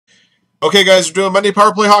Okay, guys, we're doing Monday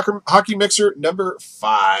Power Play Hockey Mixer number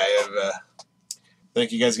 5.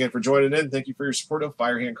 Thank you guys again for joining in. Thank you for your support of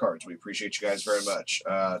Firehand Cards. We appreciate you guys very much.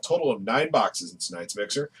 Total of 9 boxes in tonight's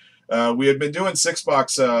mixer. We had been doing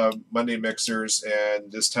 6-box Monday mixers,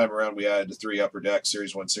 and this time around we added 3 Upper Deck,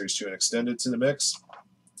 Series 1, Series 2, and Extended to the mix.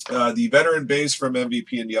 The veteran base from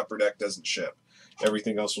MVP in the Upper Deck doesn't ship.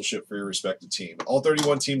 Everything else will ship for your respective team. All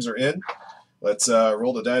 31 teams are in. Let's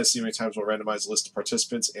roll the dice, see how many times we'll randomize the list of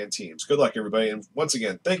participants and teams. Good luck, everybody. And once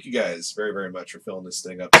again, thank you guys very, very much for filling this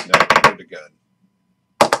thing up tonight. Under the gun.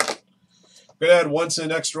 We're going to add 1 to the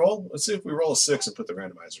next roll. Let's see if we roll a 6 and put the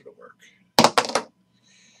randomizer to work.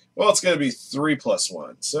 Well, it's going to be 3 plus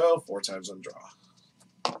 1, so 4 times on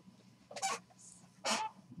draw.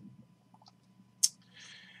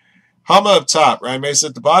 Hama up top, Ryan Mason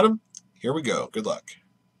at the bottom. Here we go. Good luck.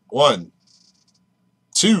 1,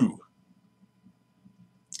 2.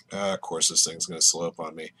 Of course, this thing's going to slow up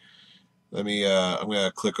on me. I'm going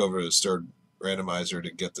to click over to the start randomizer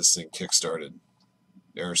to get this thing kick-started.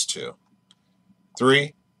 There's 2.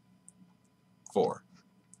 3, 4.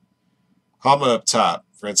 Hama up top,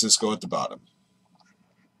 Francisco at the bottom.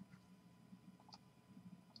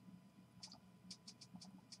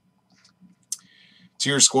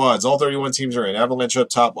 Tier squads. All 31 teams are in. Avalanche up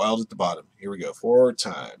top, Wild at the bottom. Here we go. 4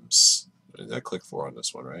 times. Did I click 4 on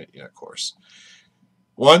this one, right? Yeah, of course.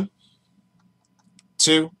 1,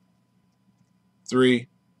 2, 3,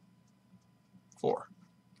 4.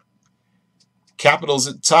 Capitals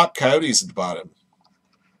at the top, Coyotes at the bottom.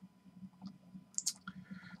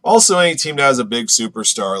 Also, any team that has a big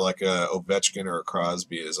superstar like a Ovechkin or a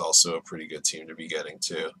Crosby is also a pretty good team to be getting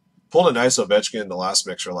too. Pulled a nice Ovechkin in the last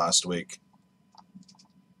mixer last week.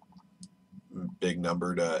 Big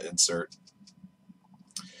number to insert.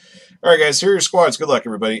 All right, guys, here are your squads. Good luck,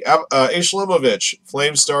 everybody. Ashlomovich,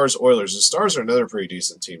 Flames, Stars, Oilers. The Stars are another pretty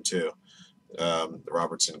decent team, too. The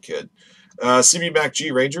Robertson kid. CB Mac G,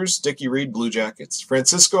 Rangers. Dickie Reed, Blue Jackets.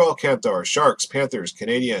 Francisco Alcantara, Sharks, Panthers,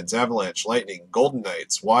 Canadiens, Avalanche, Lightning, Golden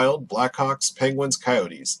Knights, Wild, Blackhawks, Penguins,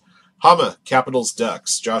 Coyotes. Hama, Capitals,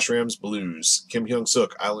 Ducks. Josh Rams, Blues. Kim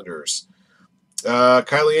Hyung-suk, Islanders.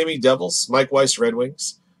 Kylie Amy, Devils. Mike Weiss, Red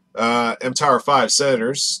Wings. M Tower 5,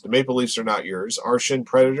 Senators. The Maple Leafs are not yours. Arshin,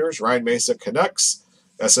 Predators. Ryan Mesa, Canucks.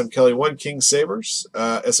 SM Kelly 1, Kings, Sabres.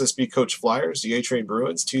 SSB Coach, Flyers. The A-Train,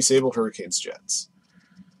 Bruins. T-Sable, Hurricanes, Jets.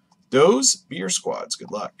 Those be your squads.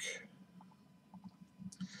 Good luck.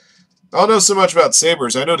 I don't know so much about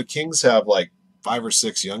Sabres. I know the Kings have like 5 or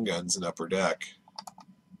 6 young guns in Upper Deck.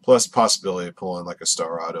 Plus possibility of pulling like a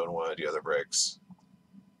Star Auto in one of the other breaks.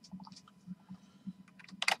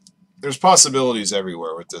 There's possibilities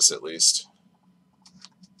everywhere with this, at least.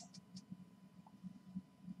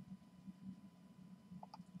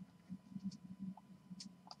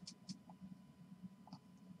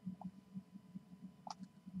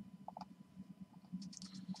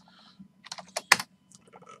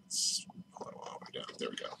 Let's pull that all the way down. There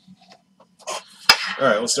we go. All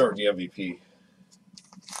right, let's start with the MVP.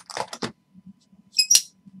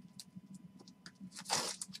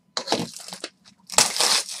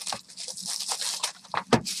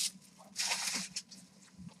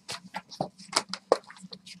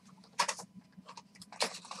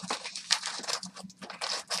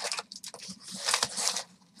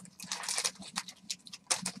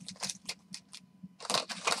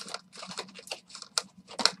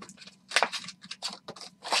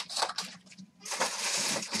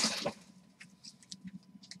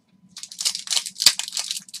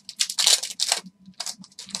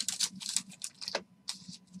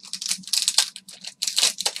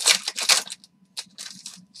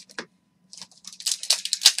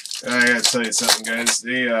 I gotta tell you something, guys.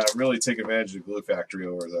 They really take advantage of the Glue Factory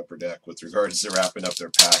over the Upper Deck with regards to wrapping up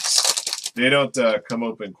their packs. They don't come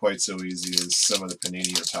open quite so easy as some of the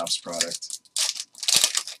Panini or Topps product.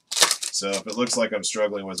 So if it looks like I'm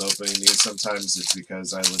struggling with opening these, sometimes it's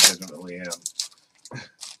because I legitimately am.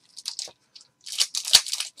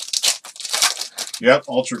 Yep,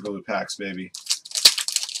 Ultra Glue packs, baby.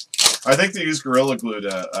 I think they use Gorilla Glue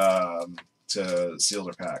to seal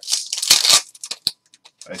their packs.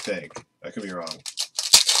 I think. I could be wrong.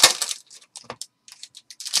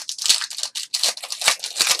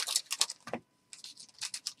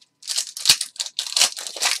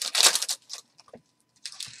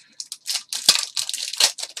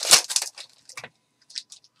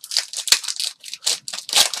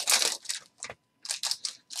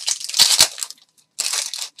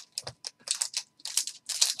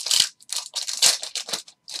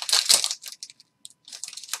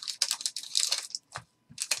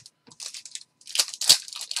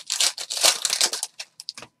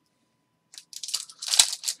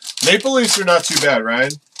 Maple Leafs are not too bad,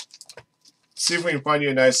 Ryan. See if we can find you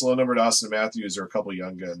a nice low number to Austin Matthews or a couple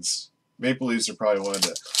young guns. Maple Leafs are probably one of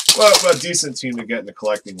the, well, a decent team to get in the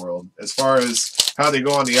collecting world. As far as how they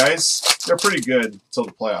go on the ice, they're pretty good until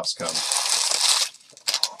the playoffs come.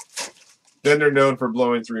 Then they're known for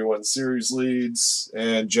blowing 3-1 series leads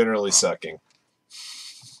and generally sucking.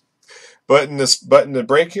 But in the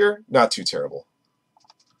break here, not too terrible.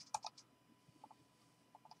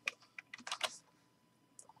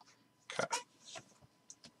 Okay.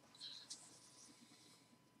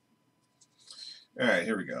 All right,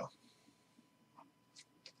 here we go.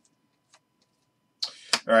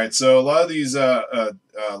 All right, so a lot of these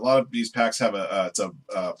packs have it's a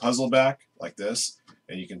puzzle back like this,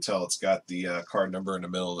 and you can tell it's got the card number in the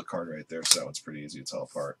middle of the card right there, so it's pretty easy to tell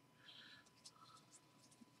apart.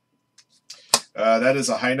 That is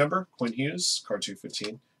a high number, Quinn Hughes, card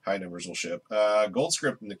 215. High numbers will ship. Gold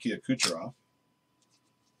script, Nikita Kucherov.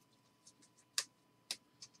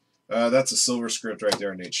 That's a silver script right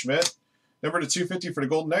there, Nate Schmidt. Number to 250 for the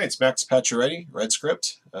Golden Knights, Max Pacioretty, red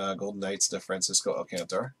script. Golden Knights to Francisco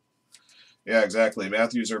Alcantara. Yeah, exactly.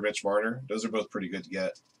 Matthews or Mitch Marner. Those are both pretty good to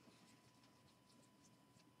get.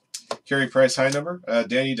 Carey Price, high number.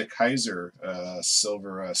 Danny DeKeyser,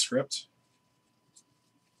 silver script.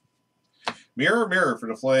 Mirror, mirror for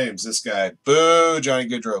the Flames. This guy. Boo, Johnny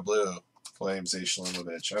Gaudreau, blue. Flames, A.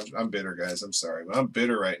 Shlomovich. I'm bitter, guys. I'm sorry. I'm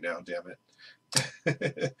bitter right now, damn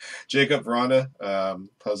it. Jacob Vrana,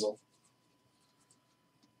 puzzle.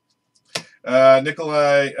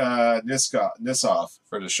 Nikolai Nisov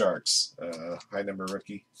for the Sharks. High number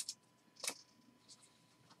rookie.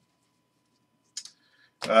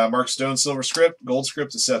 Mark Stone, silver script. Gold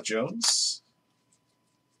script to Seth Jones.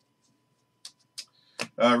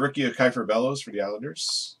 Rookie of Kiefer Bellows for the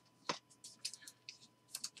Islanders.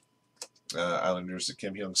 Islanders to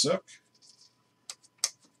Kim Hyung-suk.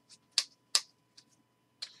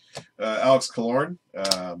 Alex Killorn,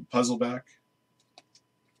 puzzle back.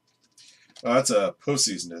 That's a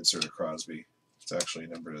postseason insert of Crosby. It's actually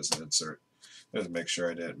numbered as an insert. I have to make sure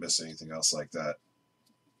I didn't miss anything else like that.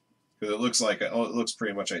 Because it looks like it looks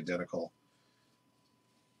pretty much identical.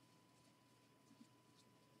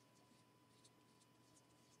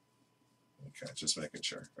 Okay, just making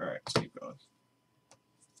sure. All right, let's keep going.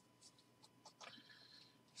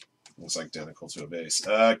 Looks identical to a base.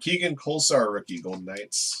 Keegan Kolesar, rookie, Golden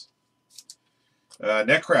Knights.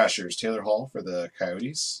 Net Crashers, Taylor Hall for the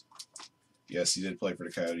Coyotes. Yes, he did play for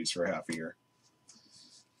the Coyotes for half a year.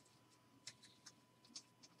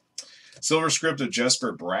 Silver script of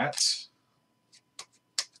Jesper Bratt.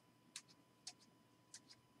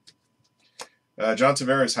 John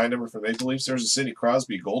Tavares, high number for Maple Leafs. There's a Sidney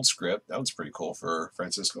Crosby gold script. That one's pretty cool for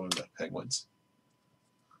Francisco and the Penguins.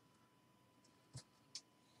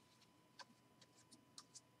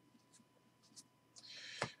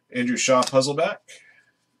 Andrew Shaw, puzzle back.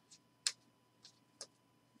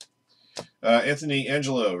 Anthony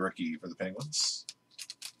Angelo, rookie for the Penguins.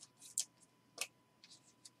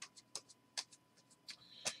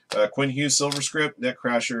 Quinn Hughes, silver script. Net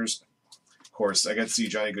Crashers. Of course, I got to see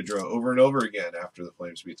Johnny Gaudreau over and over again after the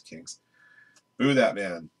Flames beat the Kings. Boo that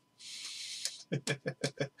man.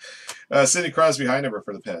 Sidney Crosby, high number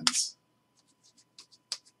for the Pens.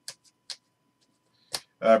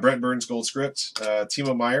 Brent Burns, gold script.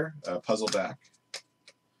 Timo Meier, puzzle back.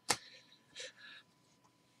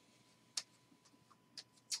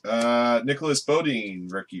 Nicholas Bodine,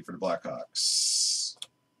 rookie for the Blackhawks.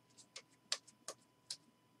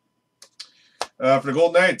 For the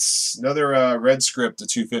Golden Knights, another red script to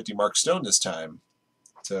 250 Mark Stone this time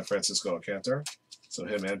to Francisco Alcantara. So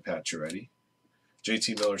him and Pacioretty.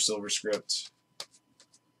 JT Miller, silver script.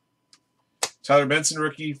 Tyler Benson,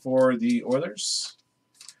 rookie for the Oilers.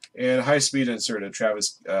 And high-speed insert of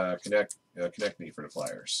Travis Konechny for the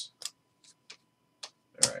Flyers.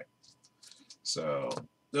 All right. So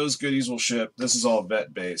those goodies will ship. This is all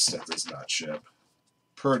vet-based. That does not ship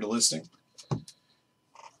per the listing.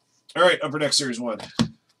 All right, Upper Deck Series 1.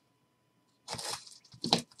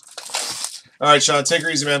 All right, Sean, take her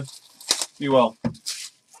easy, man. Be well.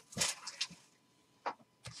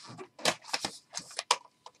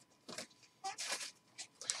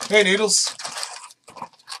 Hey, Needles.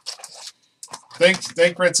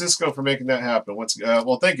 Thank Francisco for making that happen.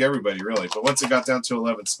 Well, thank everybody, really. But once it got down to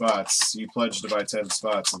 11 spots, he pledged to buy 10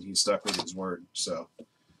 spots, and he stuck with his word. So,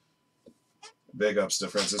 big ups to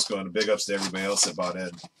Francisco, and big ups to everybody else that bought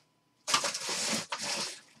in.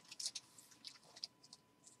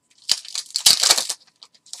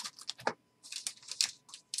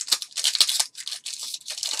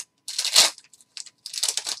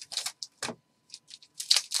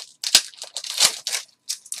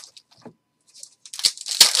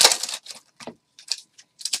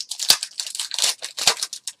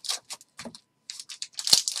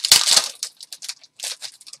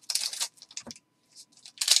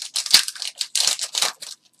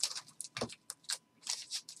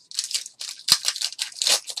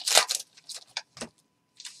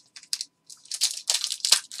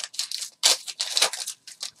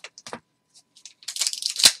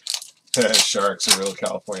 Sharks, a real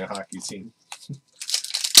California hockey team.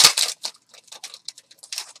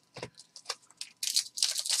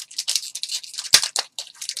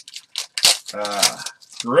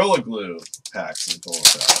 Gorilla Glue packs and full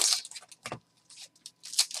effect.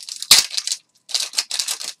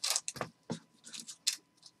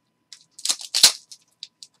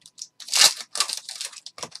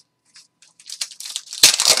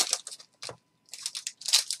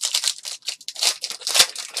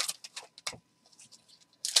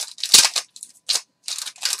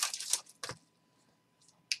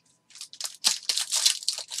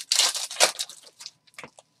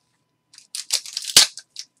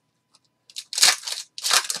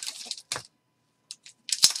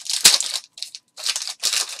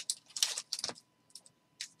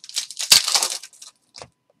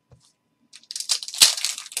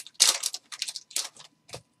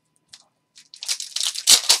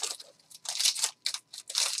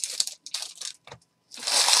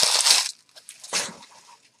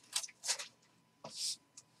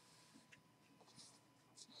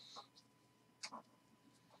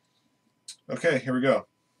 Okay, here we go.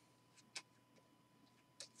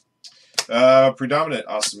 Predominant,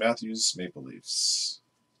 Austin Matthews, Maple Leafs.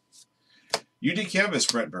 UD Canvas,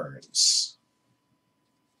 Brent Burns.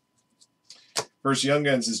 First Young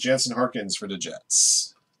Guns is Jansen Harkins for the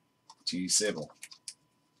Jets. T. Sable.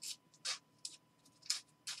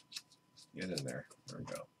 Get in there. There we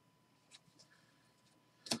go.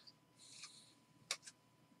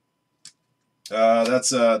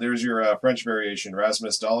 There's your French variation.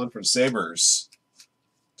 Rasmus Dahlin from Sabres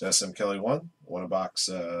to SM Kelly 1. One a box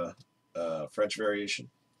French variation.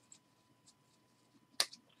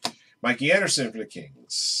 Mikey Anderson for the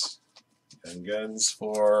Kings. And Guns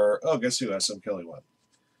for, guess who? SM Kelly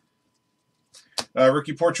 1.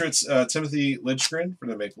 Rookie Portraits, Timothy Lidgren for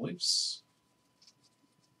the Maple Leafs.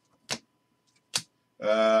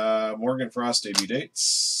 Morgan Frost debut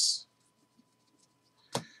dates.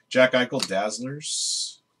 Jack Eichel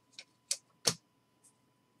Dazzlers.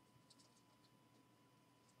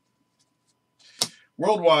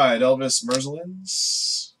 Worldwide Elvis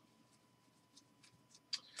Merzelins.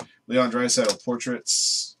 Leon Draisaitl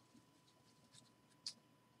Portraits.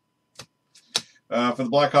 For the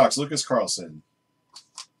Blackhawks, Lucas Carlson.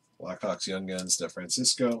 Blackhawks Young Guns to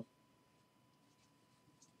Francisco.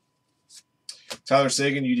 Tyler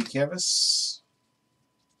Seguin, UD Canvas.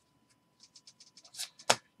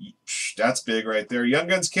 That's big right there. Young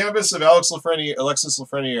Guns Canvas of Alexis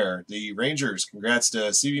Lafreniere. The Rangers. Congrats to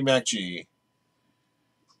CB MacG.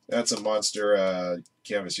 That's a monster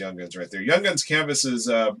canvas Young Guns right there. Young Guns canvases,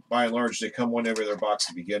 by and large, they come whenever their box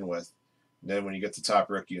to begin with. And then when you get the top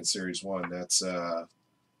rookie in Series 1, that's a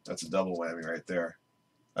double whammy right there.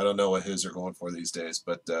 I don't know what his are going for these days,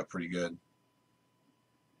 but pretty good.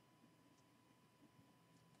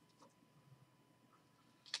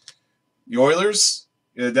 The Oilers,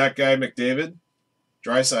 that guy McDavid.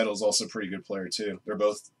 Draisaitl is also a pretty good player too. They're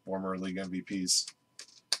both former league MVPs.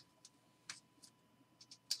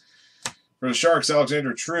 For the Sharks,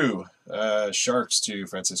 Alexander True. Sharks to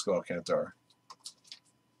Francisco Alcantara.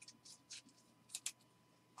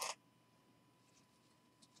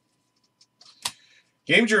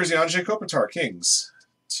 Game jersey, Anze Kopitar, Kings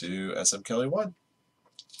to SM Kelly 1.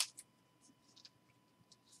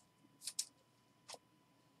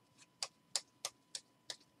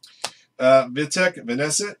 Vitek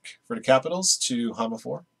Vanesic for the Capitals to Hama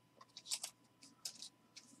 4.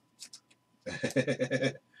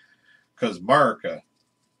 Because Marca.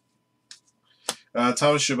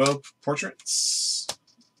 Thomas Chabot Portraits.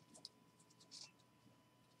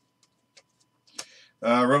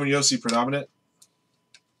 Roman Josi Predominant.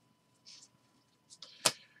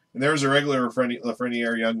 And there's a regular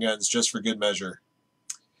Lafreniere Young Guns just for good measure.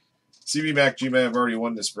 CB MacG may have already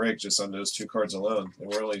won this break just on those two cards alone, and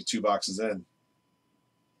we're only 2 boxes in.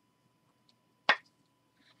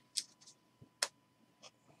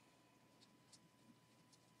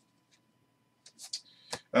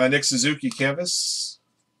 Nick Suzuki Canvas.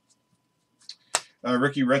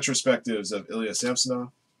 Rookie Retrospectives of Ilya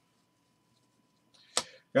Samsonov.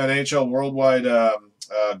 Got an NHL Worldwide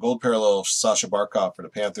Gold Parallel of Sasha Barkov for the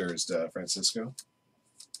Panthers to Francisco.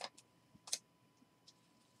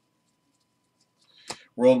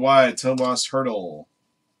 Worldwide, Tomas Hertl.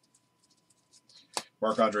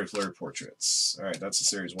 Marc-Andre Fleury Portraits. All right, that's a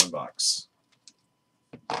Series 1 box.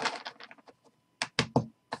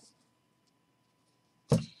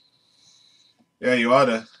 Yeah, you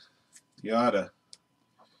oughta. You oughta.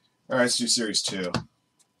 All right, let's do Series 2.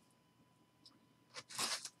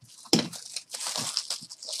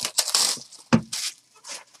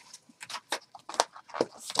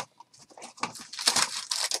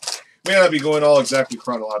 may not be going all exactly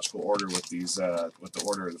chronological order with these, with the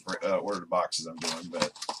order of the boxes I'm doing,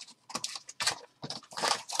 but.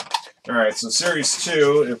 All right, so Series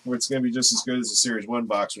 2, if it's going to be just as good as the Series 1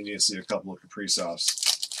 box, we need to see a couple of Kaprizovs.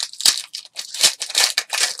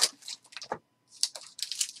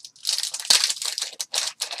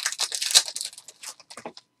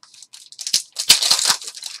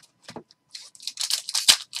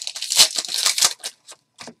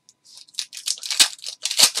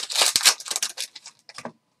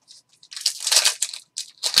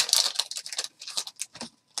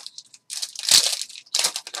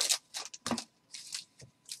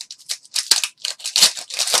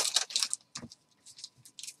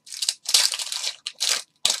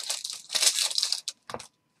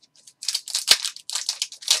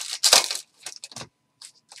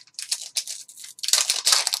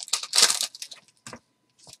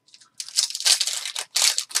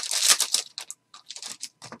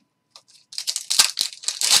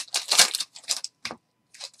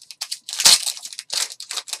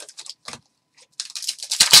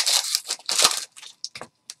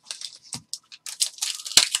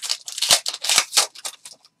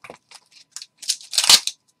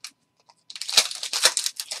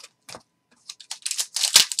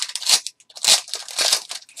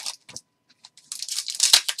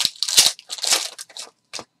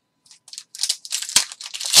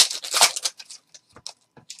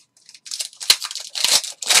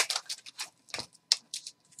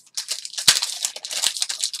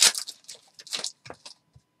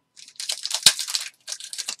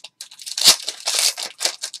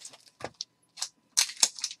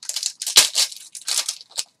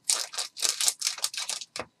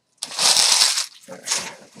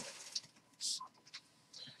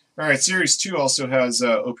 All right, Series 2 also has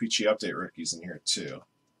OPC Update rookies in here, too,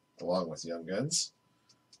 along with Young Guns.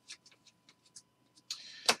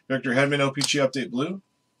 Victor Hedman, OPC Update Blue.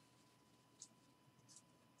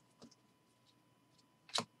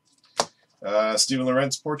 Steven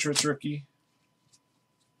Lorentz, Portraits rookie.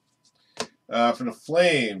 For the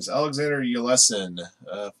Flames, Alexander Yelesin,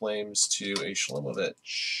 Flames to a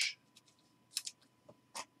Shlomovich.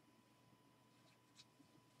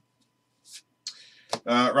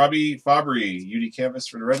 Robbie Fabry, UD Canvas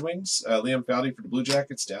for the Red Wings. Liam Foudy for the Blue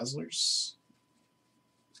Jackets, Dazzlers.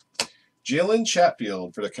 Jalen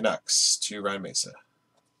Chatfield for the Canucks to Ryan Mesa.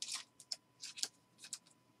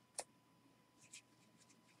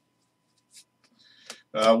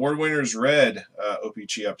 Award Winners Red,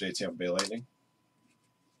 OPC Update Tampa Bay Lightning.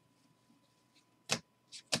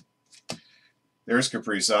 There's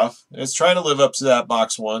Kaprizov. It's trying to live up to that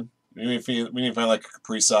box one. We need to find like a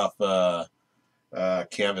Kaprizov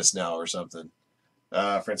canvas now or something.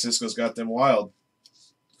 Francisco's got them wild.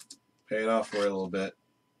 Paying off for it a little bit.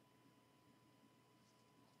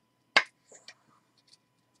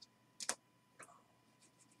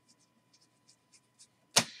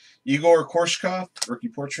 Igor Korshkov, Rookie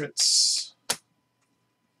Portraits.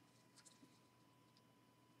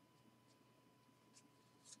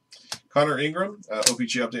 Connor Ingram,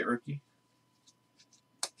 OPC Update Rookie.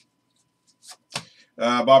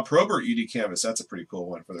 Bob Probert, UD Canvas. That's a pretty cool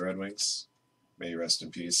one for the Red Wings. May he rest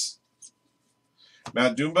in peace.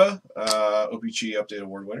 Matt Dumba, OPC Update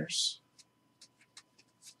Award winners.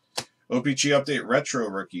 OPC Update Retro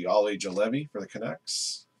Rookie, Ollie Juolevi for the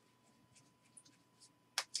Canucks.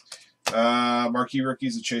 Marquee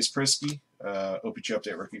Rookies of Chase Prisky, OPC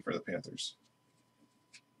Update Rookie for the Panthers.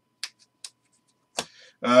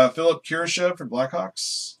 Philip Kurashev for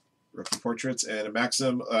Blackhawks, Rookie Portraits, and a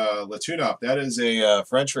Maxim Latunov. That is a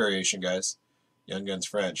French variation, guys. Young Guns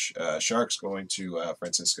French. Sharks going to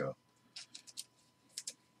Francisco.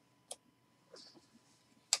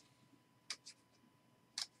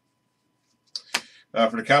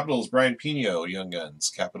 For the Capitals, Brian Pino, Young Guns.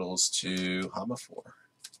 Capitals to Hamafor.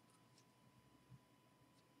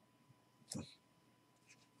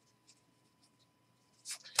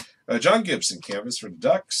 John Gibson, canvas for the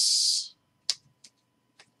Ducks.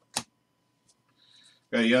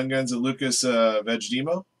 Got Young Guns of Lucas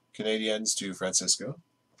Vejdemo, Canadiens to Francisco.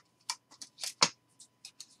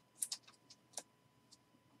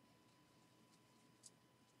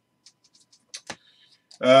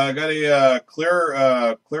 Got a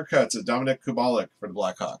clear cuts of Dominic Kubalik for the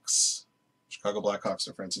Blackhawks. Chicago Blackhawks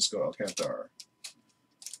to Francisco Alcantara.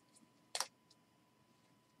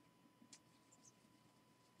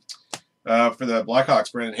 For the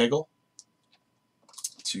Blackhawks, Brandon Hagel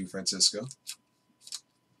to Francisco.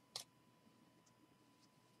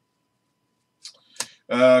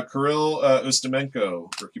 Kirill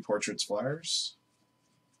Ustimenko, Rookie Portraits Flyers.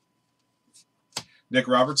 Nick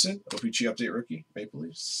Robertson, OPC Update Rookie, Maple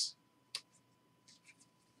Leafs.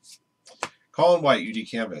 Colin White, UD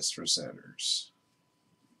Canvas for Senators.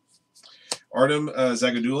 Artem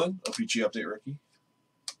Zagadulin, OPG Update Rookie.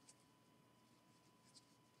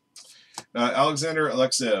 Alexander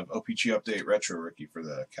Alexeyev, OPG Update Retro Rookie for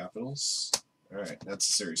the Capitals. All right, that's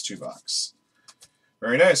the Series 2 box.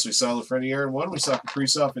 Very nice. We saw Lafreniere in 1. We saw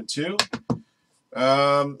Kaprizov in 2.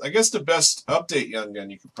 I guess the best update young gun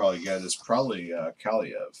you could probably get is probably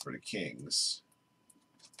Kaliev for the Kings.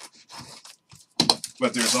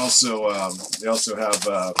 But there's also they also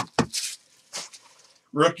have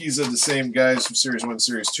rookies of the same guys from Series 1,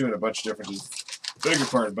 Series 2, and a bunch of different,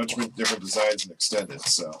 a bunch of different designs and extended.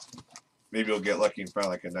 So maybe you'll get lucky and find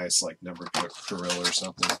like a nice like number Kirill or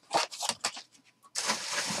something.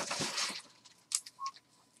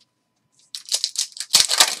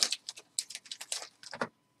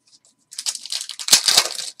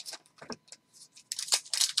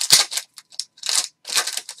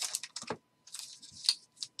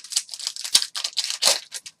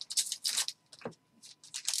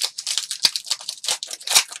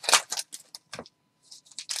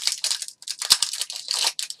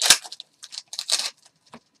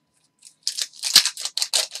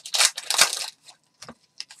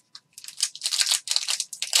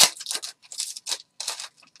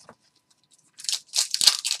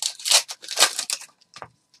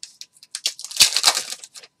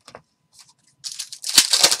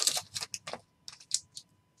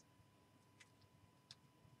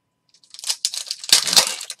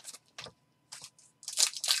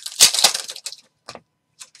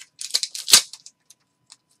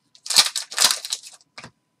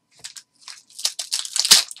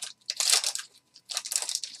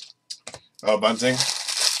 Oh, Bunting?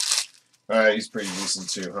 Alright, he's pretty decent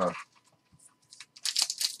too, huh?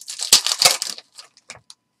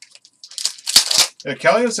 Yeah,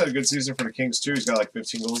 Kalios had a good season for the Kings too. He's got like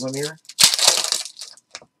 15 goals on the year.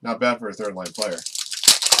 Not bad for a third-line player.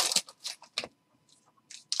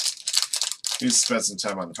 He's spent some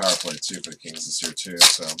time on the power play too for the Kings this year too,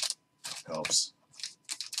 so helps.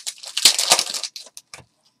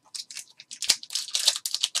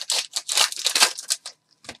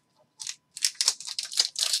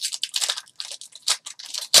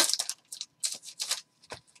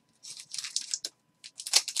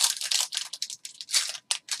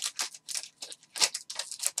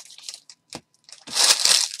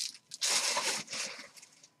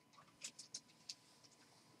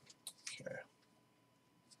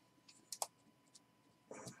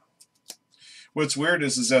 What's weird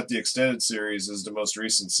is that the extended series is the most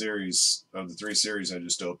recent series of the 3 series I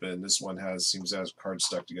just opened. This one seems to have cards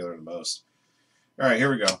stuck together the most. All right, here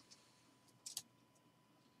we go.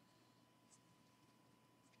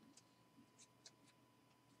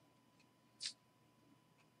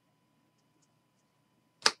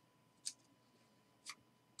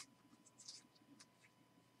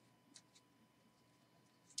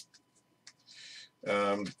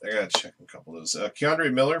 I gotta check a couple of those.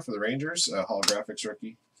 Keandre Miller for the Rangers, holographics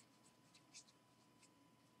rookie.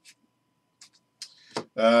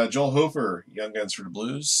 Joel Hofer, Young Guns for the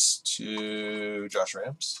Blues to Josh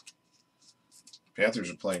Rams.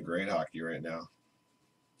 Panthers are playing great hockey right now.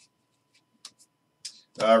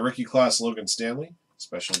 Rookie class Logan Stanley,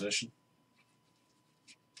 special edition.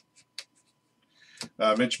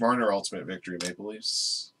 Mitch Marner, Ultimate Victory Maple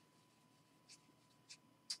Leafs.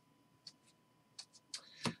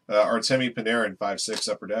 Artemi Panarin, 5/6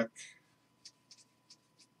 Upper Deck.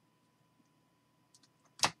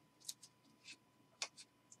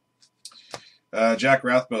 Jack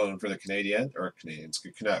Rathbone for the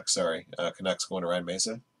Canucks, sorry. Canucks going to Ryan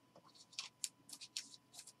Mesa.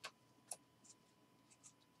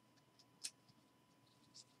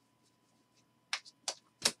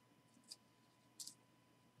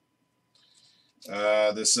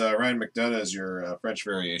 This Ryan McDonough is your French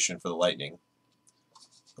variation for the Lightning.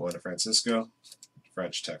 Going to Francisco.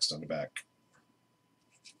 French text on the back.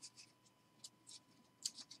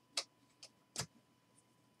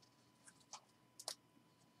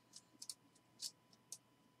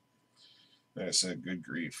 I said, good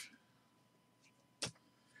grief.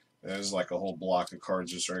 There's like a whole block of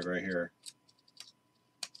cards just right here.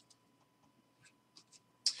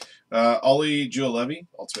 Ollie Juolevi,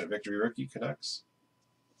 Ultimate Victory Rookie, Canucks.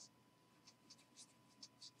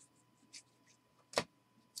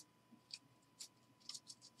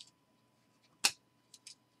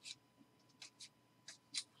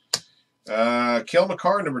 Cale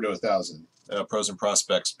Makar, number to 1,000. Pros and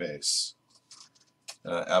Prospects base.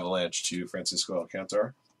 Avalanche to Francisco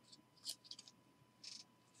Alcantara.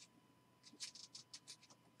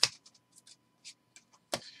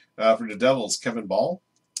 For the Devils, Kevin Ball.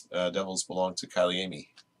 Devils belong to Kylie Amy.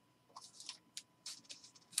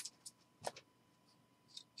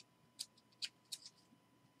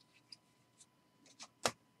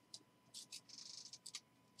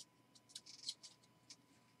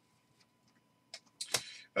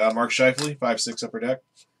 Mark Scheifele, 5/6 upper deck.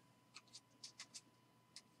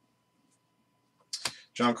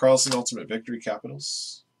 John Carlson, Ultimate Victory,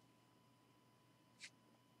 Capitals.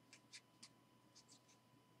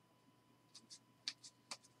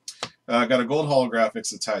 Got a gold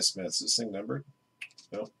holographics of Ty Smith. Is this thing numbered?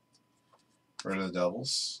 Nope. Rid of the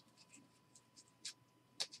Devils.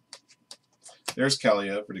 There's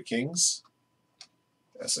Kalia for the Kings.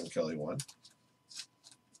 SM Kelly 1.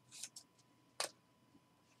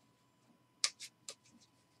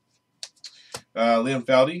 Liam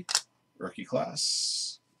Foudy, rookie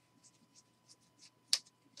class.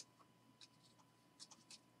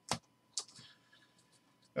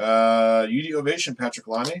 UD Ovation, Patrick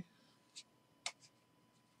Laine.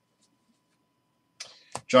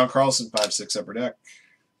 John Carlson, 5/6 upper deck.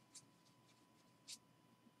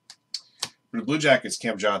 For the Blue Jackets,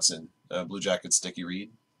 Cam Johnson. Blue Jackets, Dickie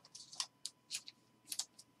Reed.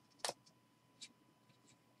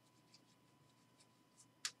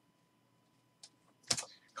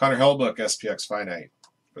 Connor Hellbuck, SPX Finite.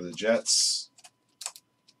 For the Jets,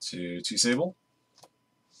 to T-Sable.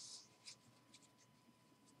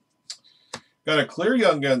 Got a clear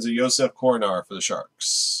Young Guns of Josef Coronar for the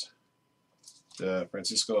Sharks.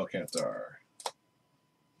 Francisco Alcantara.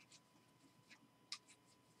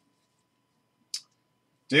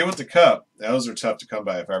 Day with the Cup. Those are tough to come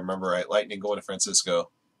by if I remember right. Lightning going to Francisco.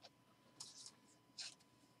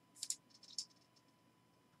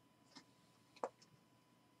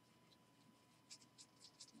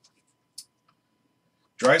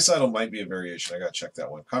 Draisaitl might be a variation. I got to check that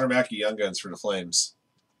one. Connor Mackey, Young Guns for the Flames.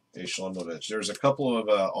 A. Shlomovich. There's a couple of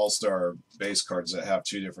All-Star base cards that have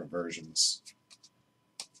 2 different versions.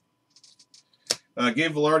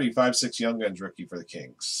 Gabe Vilardi, 5/6 Young Guns rookie for the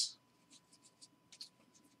Kings.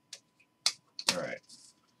 All right.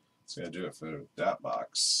 That's going to do it for that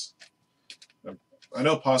box. I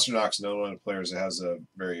know Pasternak's another one of the players that has a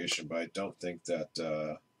variation, but I don't think that...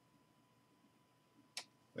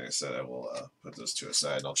 like I said, I will put those 2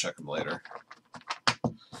 aside, and I'll check them later.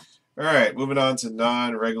 All right, moving on to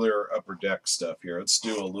non-regular upper deck stuff here. Let's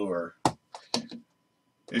do Allure.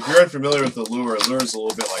 If you're unfamiliar with Allure, Allure is a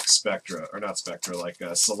little bit like Spectra, or not Spectra, like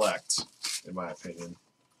Select, in my opinion.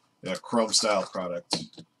 A Chrome-style product.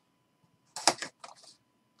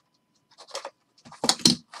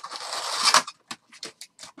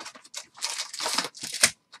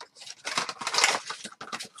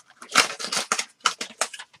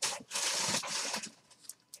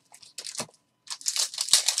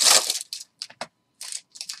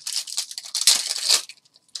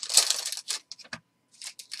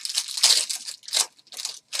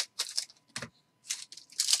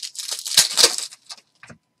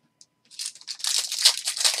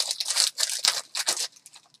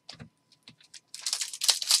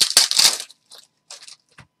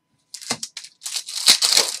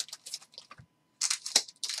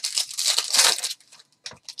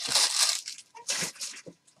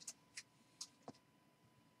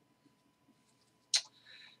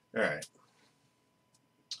 All right.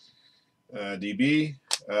 DB.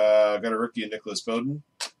 Got a rookie of Nicholas Bowden.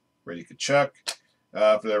 Brady Tkachuk.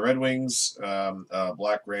 For the Red Wings,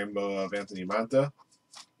 Black Rainbow of Anthony Manta.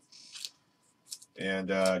 And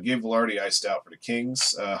Gabe Vilardi iced out for the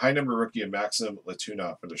Kings. High number rookie of Maxim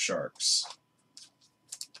Latuna for the Sharks.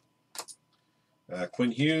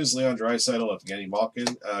 Quinn Hughes, Leon Draisaitl of Evgeny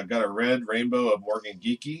Malkin. Got a red rainbow of Morgan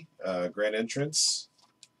Geekie, Grand Entrance.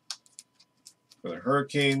 For the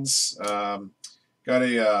Hurricanes, got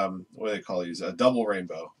a, what do they call these? A double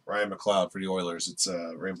rainbow. Ryan McLeod for the Oilers. It's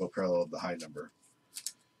a rainbow parallel of the high number.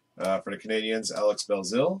 For the Canadians, Alex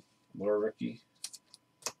Belzil, lower rookie,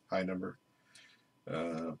 high number.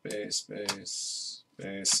 Base.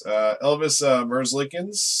 Elvis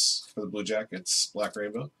Merzlikins for the Blue Jackets, black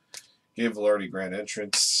rainbow. Gabe Vilardi, Grand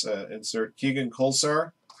Entrance insert. Keegan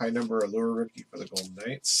Kolsar, high number Allure rookie for the Golden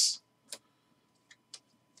Knights.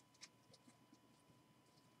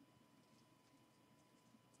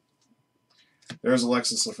 There's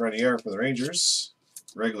Alexis Lafreniere for the Rangers,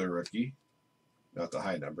 regular rookie, not the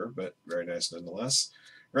high number, but very nice nonetheless.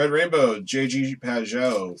 Red Rainbow, J.G.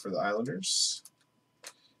 Pageau for the Islanders.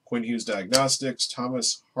 Quinn Hughes Diagnostics,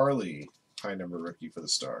 Thomas Harley, high number rookie for the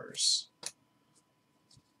Stars.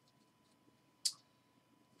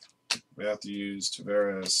 Matthews,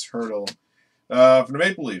 Tavares, Hurdle. For the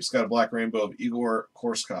Maple Leafs, got a black rainbow of Igor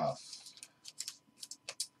Korskov.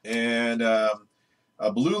 And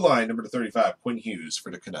a blue line, number 35, Quinn Hughes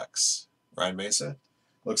for the Canucks. Ryan Mesa.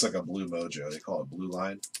 Looks like a blue mojo. They call it blue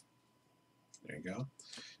line. There you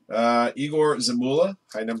go. Igor Zamula,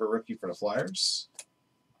 high number rookie for the Flyers.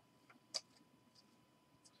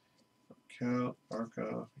 Count,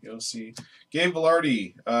 Barkov, Yossi. Gabe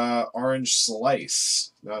Velarde, Orange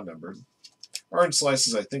Slice, not numbered. Orange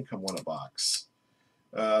Slices, I think, come one a box.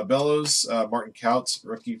 Bellows, Martin Kaut,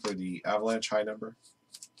 rookie for the Avalanche, high number.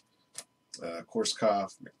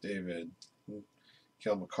 Korskov, McDavid,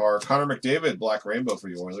 Kel McCarr. Connor McDavid, Black Rainbow for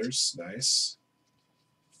the Oilers. Nice.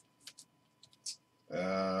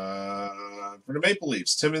 For the Maple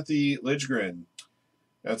Leafs, Timothy Liljegren.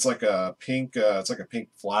 That's like a pink. It's like a pink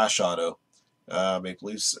flash auto. Maple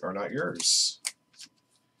Leafs are not yours. Is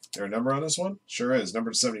there a number on this one? Sure is.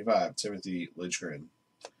 Number 75, Timothy Liljegren.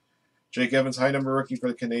 Jake Evans, high number rookie for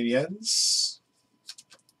the Canadiens.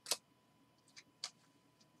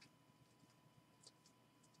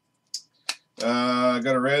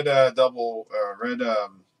 Got a red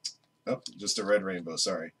just a red rainbow,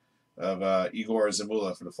 sorry, of Igor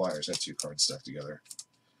Zamula for the Flyers. Had 2 cards stuck together.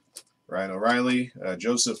 Ryan O'Reilly,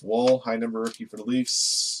 Joseph Woll, high number rookie for the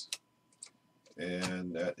Leafs.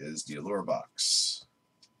 And that is the Allure box.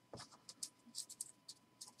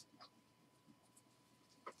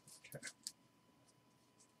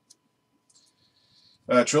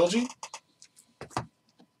 Okay. Trilogy.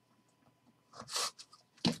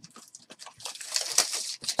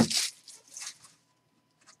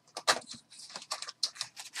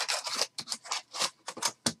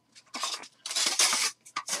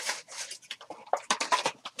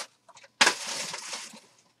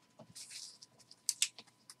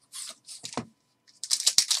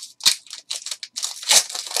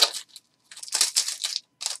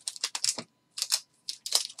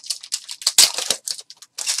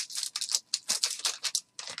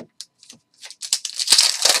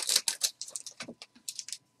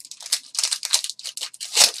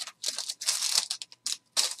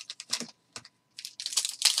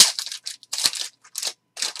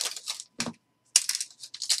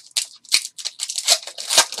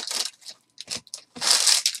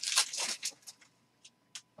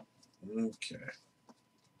 Okay.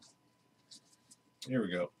 Here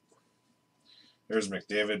we go. There's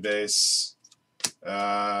McDavid base.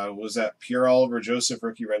 Was that Pierre Oliver Joseph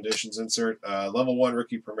rookie renditions insert? Level 1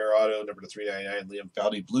 rookie Premier Auto, number 399, Liam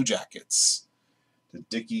Foudy Blue Jackets. To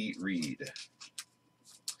Dickie Reed.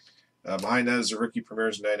 Behind that is a rookie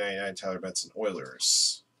Premiers 999 Tyler Benson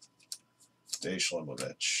Oilers. Dave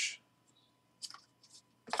Shlomovich.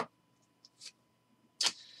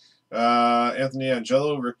 Anthony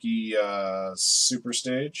Angelo, rookie Super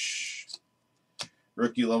Stage.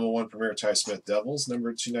 Rookie level 1 Premier Ty Smith Devils,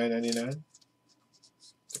 number 2999.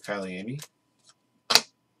 To Kylie Amy.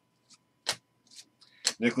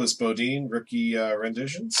 Nicholas Bodine, rookie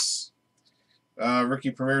renditions.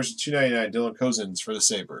 Rookie Premiers 299 Dylan Cozens for the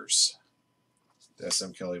Sabres. To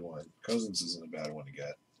SM Kelly 1. Cozens isn't a bad one to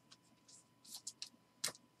get.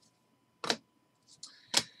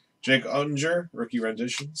 Jake Oettinger, rookie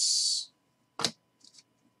renditions.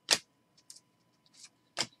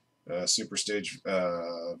 Super Stage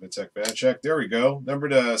Vitek Vanacek. There we go. Number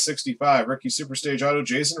to 65, rookie Super Stage Auto,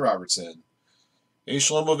 Jason Robertson. A.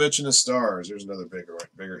 Shlomovich and the Stars. There's another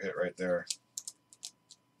bigger hit right there.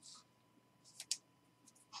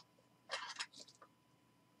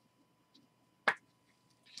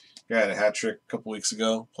 Guy had a hat trick a couple weeks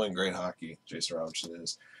ago, playing great hockey. Jason Robertson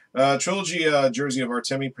is. Trilogy jersey of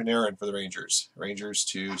Artemi Panarin for the Rangers. Rangers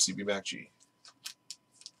to CB MacG.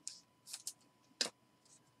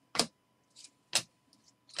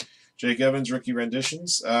 Jake Evans, rookie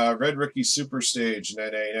renditions. Red rookie Super Stage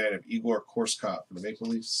 999 of Igor Korskov for the Maple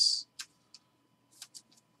Leafs.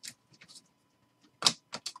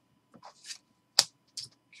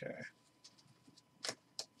 Okay.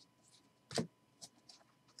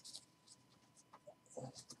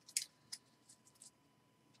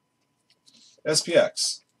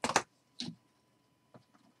 SPX.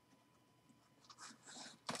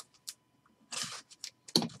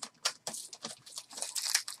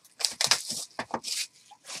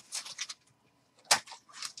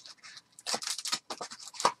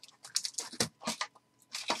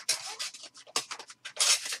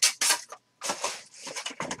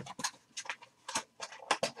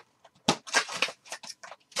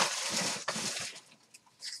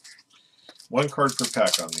 One card per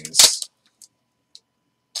pack on these.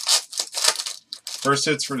 First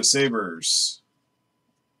hits for the Sabres.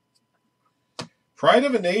 Pride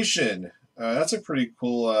of a Nation. That's a pretty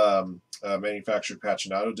cool manufactured patch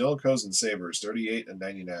and auto. Dylan Cozens Sabres, 38 and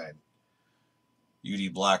 99.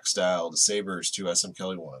 UD Black style. The Sabres to SM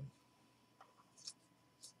Kelly 1.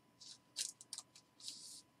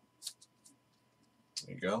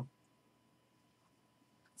 There you go.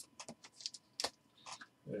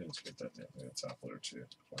 Let's get that in the top loader too.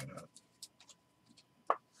 Why not?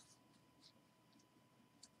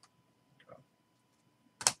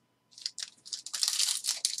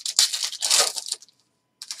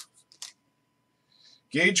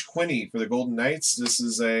 Gage Quinney for the Golden Knights. This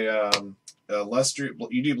is a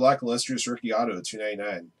UD Black Illustrious Rookie Auto,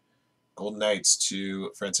 $2.99. Golden Knights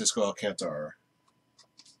to Francisco Alcantara.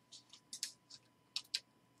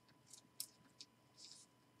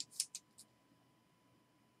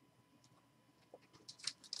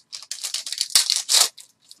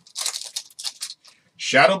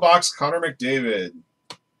 Shadowbox Connor McDavid.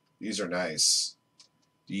 These are nice.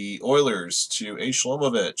 The Oilers to A.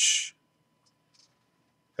 Shlomovich.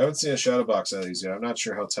 Haven't seen a shadow box out of these yet. I'm not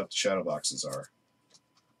sure how tough the shadow boxes are.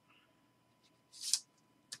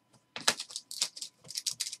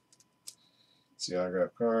 See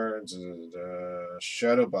autograph cards.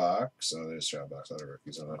 Shadow box. Oh, there's shadow box. Other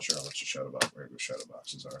rookies. I'm not sure how much the regular shadow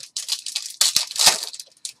boxes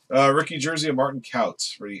are. Rookie jersey of Martin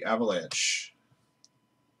Kaut for the Avalanche.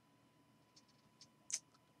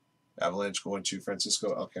 Avalanche going to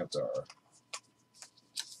Francisco Alcantara.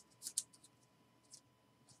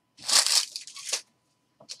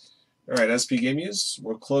 All right, SP Game Use.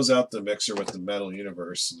 We'll close out the mixer with the Metal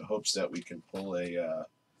Universe in the hopes that we can pull a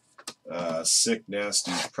sick,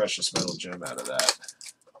 nasty, precious metal gem out of that.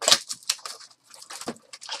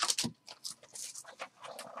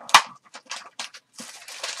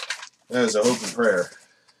 That is a hope and prayer.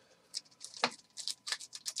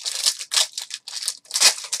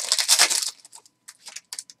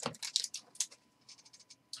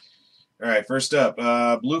 All right, first up,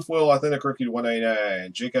 Blue Foil Authentic Rookie to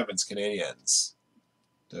 199, Jake Evans, Canadiens,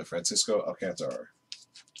 to Francisco Alcantara.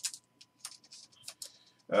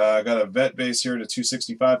 Got a vet base here to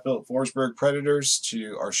 265, Philip Forsberg, Predators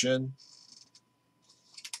to Arshin.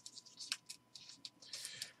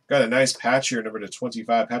 Got a nice patch here, number to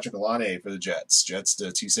 25, Patrick Alane for the Jets. Jets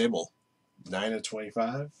to T. Sable,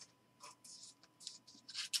 9/25.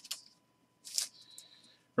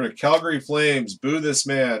 For the Calgary Flames, Boo This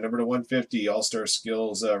Man, number to 150, All-Star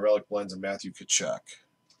Skills Relic Blends of Matthew Tkachuk.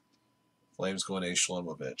 Flames going A.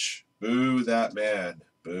 Shlomovich. Boo that man.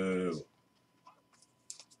 Boo.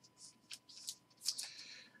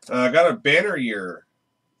 Got a banner year.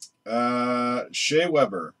 Shea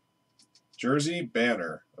Weber. Jersey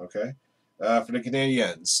banner. Okay. For the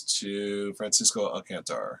Canadiens to Francisco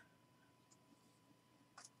Alcantara.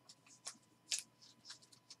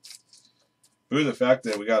 Boo the fact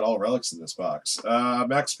that we got all relics in this box.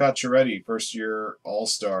 Max Pacioretty, first year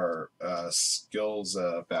All-Star Skills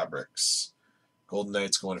Fabrics. Golden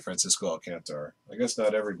Knights going to Francisco Alcantara. I guess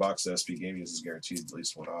not every box that SP Game Use is guaranteed at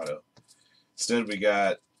least one auto. Instead we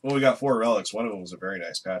got 4 relics. One of them was a very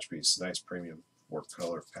nice patch piece. Nice premium work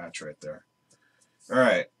color patch right there. All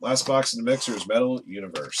right, last box in the mixer is Metal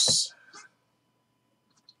Universe.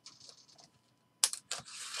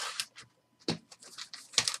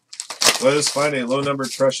 Let us find a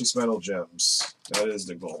low-numbered precious metal gems. That is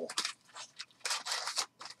the goal.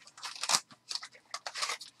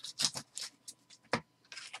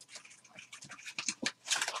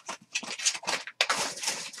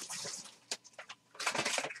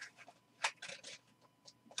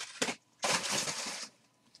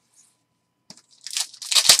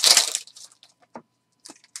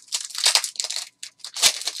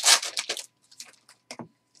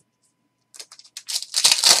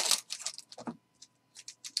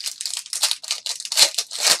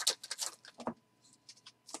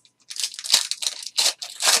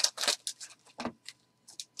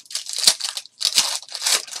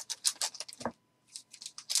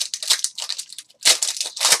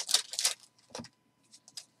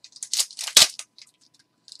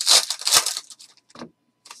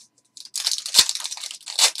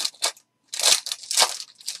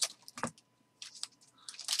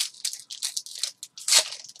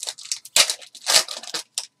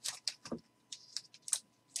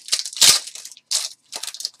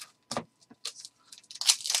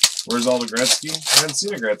 Where's all the Gretzky? I haven't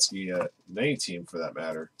seen a Gretzky yet. Any team for that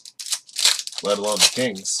matter. Let alone the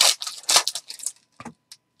Kings.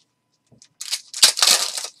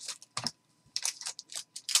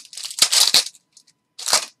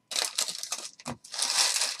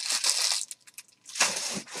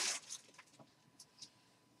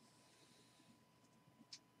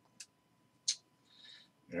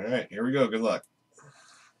 All right, here we go. Good luck.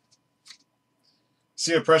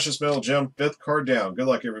 See a precious metal gem, 5th card down. Good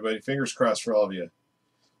luck, everybody. Fingers crossed for all of you.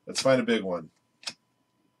 Let's find a big one.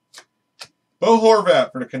 Bo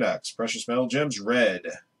Horvat for the Canucks. Precious metal gems, red.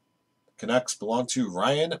 Canucks belong to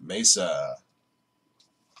Ryan Mesa.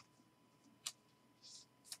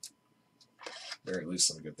 Very least,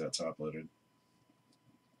 let me get that top loaded.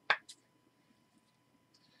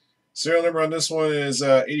 Serial number on this one is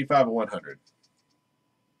 85 of 100.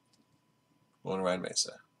 Going to Ryan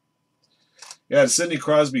Mesa. Yeah, Sidney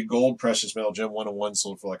Crosby Gold Precious Metal Gem 101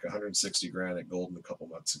 sold for like 160 grand at Golden a couple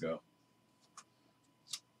months ago.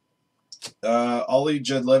 Ollie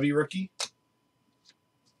Jed Levy rookie.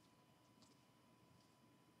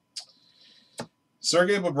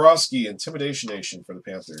 Sergei Bobrovsky Intimidation Nation for the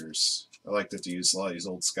Panthers. I like that to use a lot of these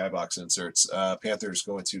old skybox inserts. Panthers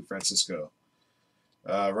going to Francisco.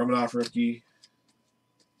 Romanov rookie.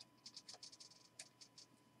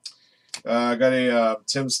 Got a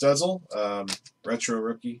Tim Stutzel, retro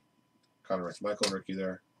rookie. Connor McMichael rookie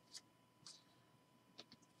there.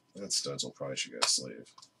 That Stutzel probably should get a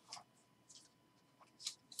sleeve.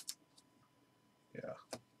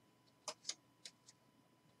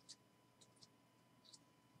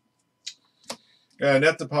 Yeah.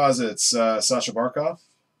 Net deposits, Sasha Barkov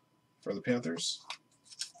for the Panthers.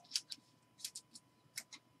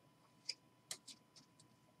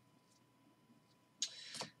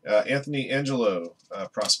 Anthony Angelo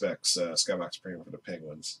prospects, Skybox Premium for the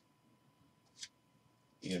Penguins.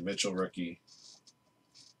 Ian Mitchell rookie.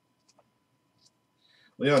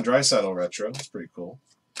 Leon Draisaitl retro. That's pretty cool.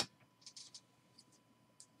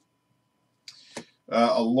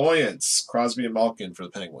 Alliance, Crosby and Malkin for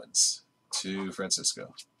the Penguins to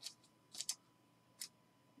Francisco.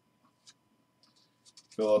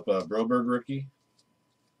 Philip Broberg rookie.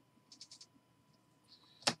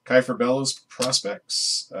 Kiefer Bellows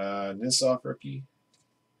prospects. Nisov rookie.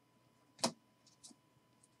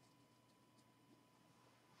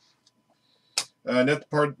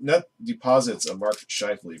 Net deposits of Mark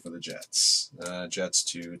Scheifele for the Jets. Jets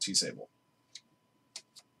to T-Sable.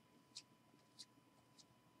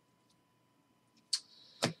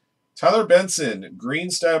 Tyler Benson, Green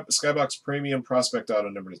Skybox Premium Prospect Auto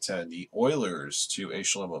number 10. The Oilers to A.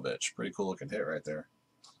 Shlomovich. Pretty cool looking hit right there.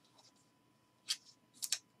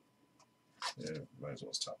 Yeah, might as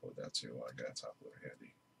well top load that too while I got a top loader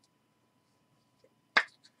handy.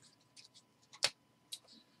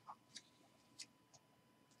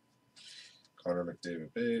 Connor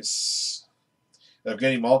McDavid base.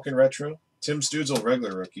 Evgeny Malkin retro. Tim Stützle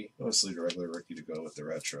regular rookie. Let's leave the regular rookie to go with the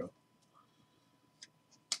retro.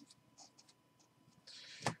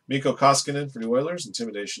 Mikko Koskinen for the Oilers.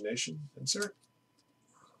 Intimidation Nation. Insert.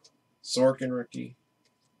 Sorkin rookie.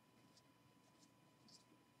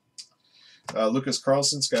 Lucas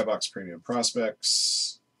Carlson, Skybox Premium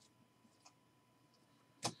Prospects.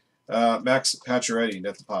 Max Pacioretty,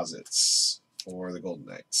 net deposits for the Golden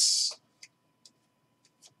Knights.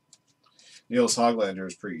 Niels Hoglander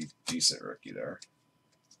is pretty decent rookie there.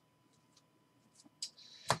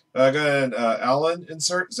 Got an Allen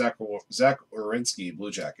insert, Zach Werenski,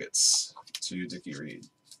 Blue Jackets to Dickie Reed.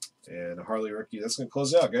 And a Harley rookie. That's going to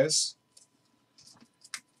close out, guys.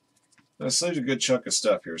 I saved a good chunk of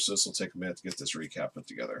stuff here, so this will take a minute to get this recap put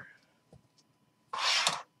together.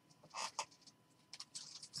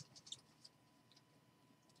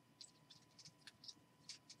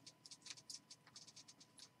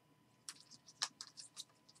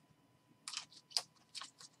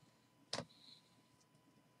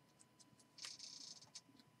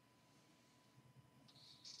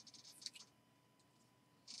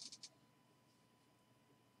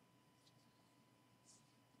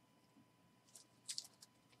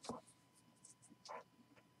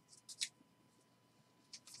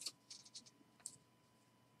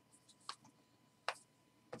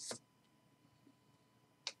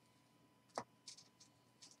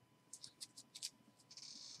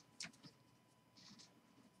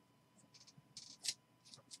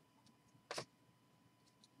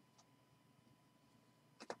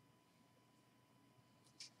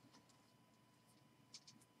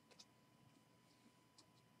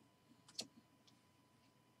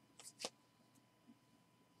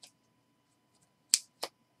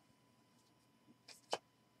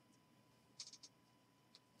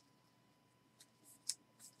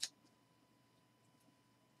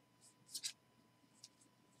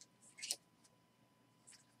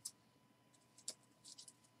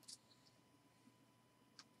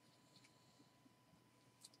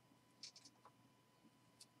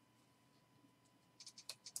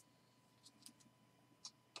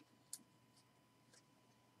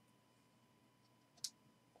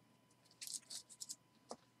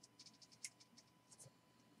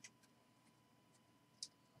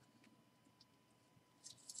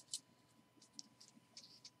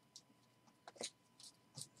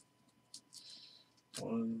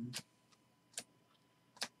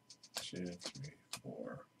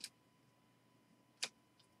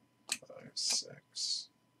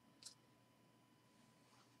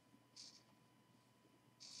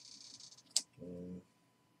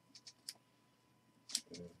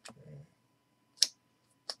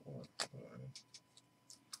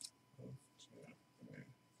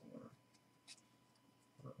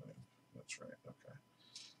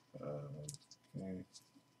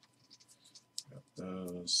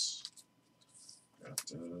 those. Got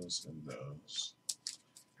those and those.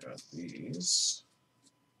 Got these.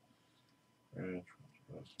 Red,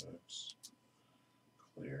 prospects.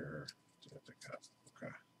 Clear.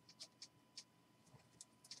 Okay.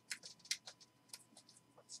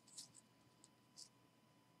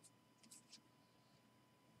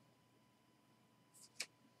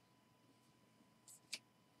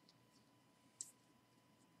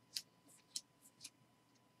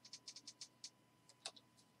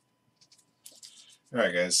 All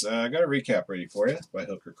right, guys. I got a recap ready for you by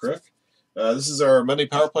Hook or Crook. This is our Monday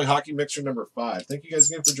Power Play Hockey Mixer number 5. Thank you guys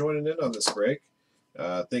again for joining in on this break.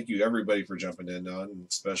 Thank you everybody for jumping in on.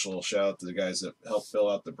 Special shout out to the guys that helped fill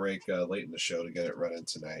out the break late in the show to get it running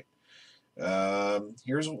tonight.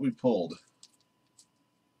 Here's what we pulled.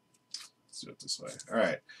 Let's do it this way. All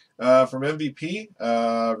right. From MVP,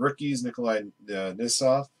 rookies Nikolai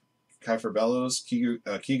Nisov, Kiefer Bellows,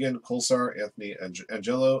 Keegan Kolsar, Anthony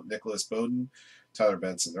Angelo, Nicholas Bowden, Tyler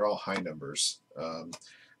Benson. They're all high numbers.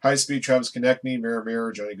 High speed, Travis Konechny,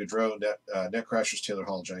 Mirror, Johnny Gaudreau, Net Crashers, Taylor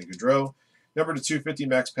Hall, Johnny Gaudreau. Number to 250,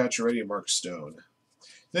 Max Pacioretty and Mark Stone.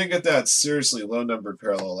 Didn't get that seriously low numbered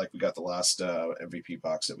parallel like we got the last MVP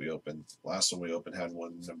box that we opened. Last one we opened had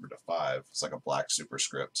one numbered to 5. It's like a black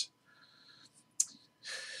superscript.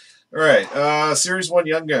 All right, Series 1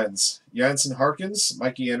 Young Guns. Jansen Harkins,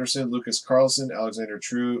 Mikey Anderson, Lucas Carlson, Alexander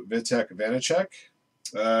True, Vitek Vanacek.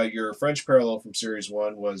 Your French parallel from Series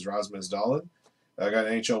 1 was Rasmus Dahlin. I got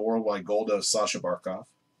an NHL Worldwide Gold of Sasha Barkov.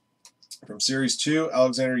 From Series 2,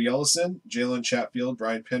 Alexander Yellison, Jalen Chatfield,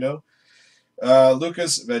 Brian Pino,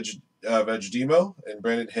 Lucas Vejdemo, and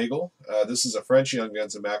Brandon Hagel. This is a French Young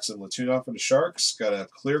Guns of Maxim Latunov for the Sharks. Got a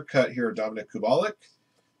clear cut here of Dominic Kubalik.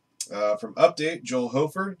 From Update, Joel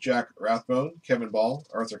Hofer, Jack Rathbone, Kevin Ball,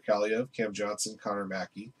 Arthur Kaliev, Cam Johnson, Connor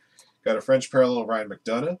Mackey. Got a French parallel of Ryan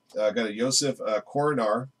McDonough. Got a Josef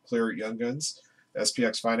Coronar, clear Young Guns.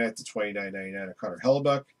 SPX Finite to $29.99 of Connor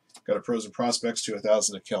Hellebuck. Got a Pros and Prospects to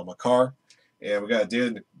 $1,000 of Kel McCarr. And we got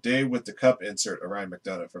a day with the Cup insert of Ryan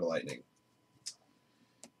McDonough for the Lightning.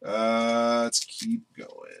 Let's keep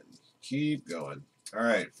going. Keep going. All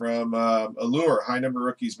right, from Allure, high number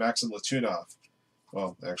rookies, Maxim Latunov.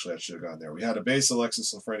 Well, actually, I should have gone there. We had a base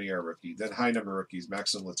Alexis Lafreniere rookie. Then high number rookies,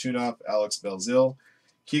 Maxim Latunov, Alex Belzil,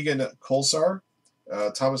 Keegan Kolsar,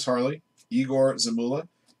 Thomas Harley, Igor Zamula,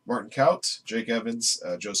 Martin Kaut, Jake Evans,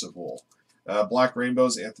 Joseph Wool. Black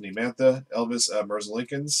Rainbows, Anthony Mantha, Elvis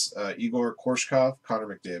Merzlinkins, Igor Korshkov,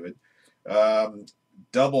 Connor McDavid.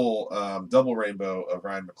 Double Rainbow of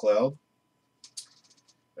Ryan McLeod.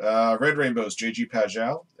 Red Rainbows, J.G.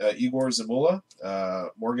 Pajal, Igor Zamula,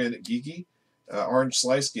 Morgan Geeky, Orange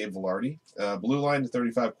Slice, Gabe Velarde. Blue Line to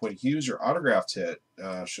 35, Quinn Hughes. Your autographed hit.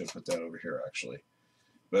 Should have put that over here, actually.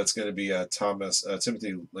 But it's going to be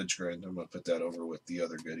Timothy Lidgren. I'm going to put that over with the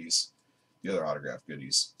other goodies, the other autographed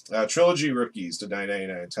goodies. Trilogy rookies to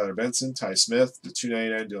 $9.99. Tyler Benson, Ty Smith, to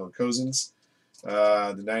 $2.99. Dylan Cozens. The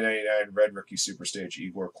 $9.99 red rookie super stage,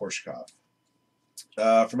 Igor Korshkov.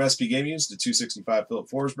 From SP Game Use to $2.65. Philip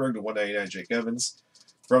Forsberg to $1.99. Jake Evans.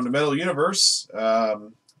 From the Metal Universe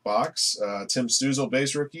box, Tim Stützle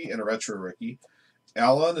base rookie and a retro rookie.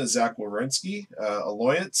 Alan, Zach Werenski,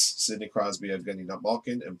 Alliance, Sidney Crosby, Evgeny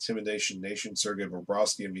Malkin, Intimidation Nation, Sergei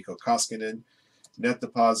Bobrovsky, and Mikko Koskinen. Net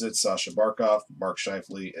Deposit, Sasha Barkov, Mark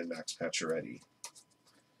Scheifele, and Max Pacioretty.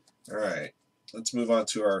 All right, let's move on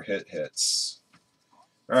to our hits.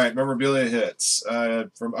 All right, memorabilia hits.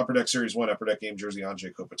 From Upper Deck Series 1, Upper Deck Game Jersey,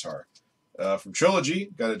 Andrei Kopitar. From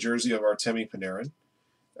Trilogy, got a jersey of Artemi Panarin.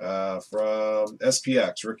 From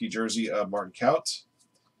SPX, rookie jersey of Martin Kaut.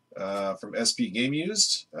 From SP Game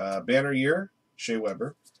Used, banner year, Shea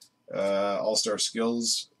Weber. All-Star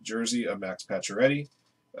Skills jersey of Max Pacioretty.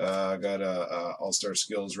 Got a All-Star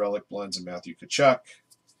Skills Relic Blends of Matthew Tkachuk.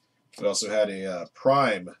 We also had a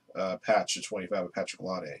Prime patch of 25 of Patrick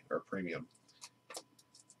Laine, or Premium.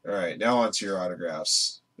 All right, now on to your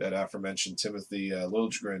autographs. That aforementioned Timothy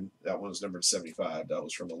Liljegren, that one was numbered 75. That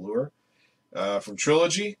was from Allure. From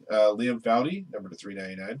Trilogy, Liam Foudy, numbered to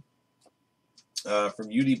 $3.99. From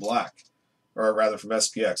UD Black, or rather from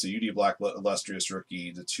SPX, a UD Black illustrious rookie,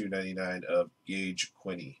 the $2.99 of Gage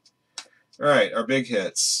Quinney. All right, our big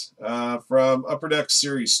hits. From Upper Deck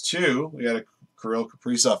Series 2, we had a Kirill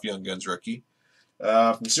Kaprizov Young Guns rookie.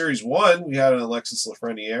 From Series 1, we had an Alexis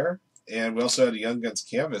Lafreniere, and we also had a Young Guns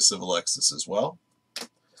canvas of Alexis as well.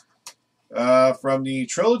 From the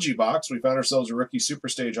Trilogy box, we found ourselves a rookie Super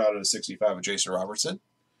Stage auto to 65 of Jason Robertson.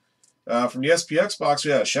 From the SPX box, we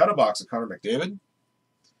had a Shadow box of Connor McDavid.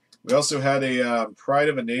 We also had a Pride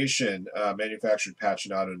of a Nation manufactured patch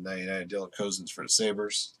and auto to 99 Dylan Cozens for the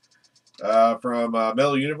Sabres. From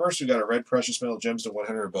Metal Universe, we got a red Precious Metal Gems to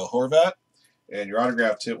 100 of Bo Horvat. And your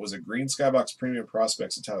autographed hit was a green Skybox Premium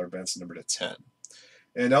Prospects of Tyler Benson, number to 10.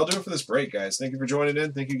 And that'll do it for this break, guys. Thank you for joining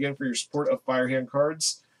in. Thank you again for your support of Firehand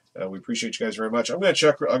Cards. We appreciate you guys very much. I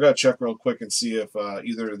gotta check real quick and see if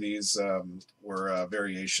either of these were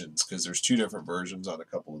variations, because there's 2 different versions on a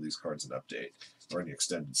couple of these cards in Update or in the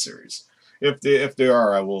extended series. If they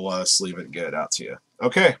are, I will sleeve it and get it out to you.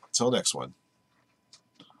 Okay, until next one.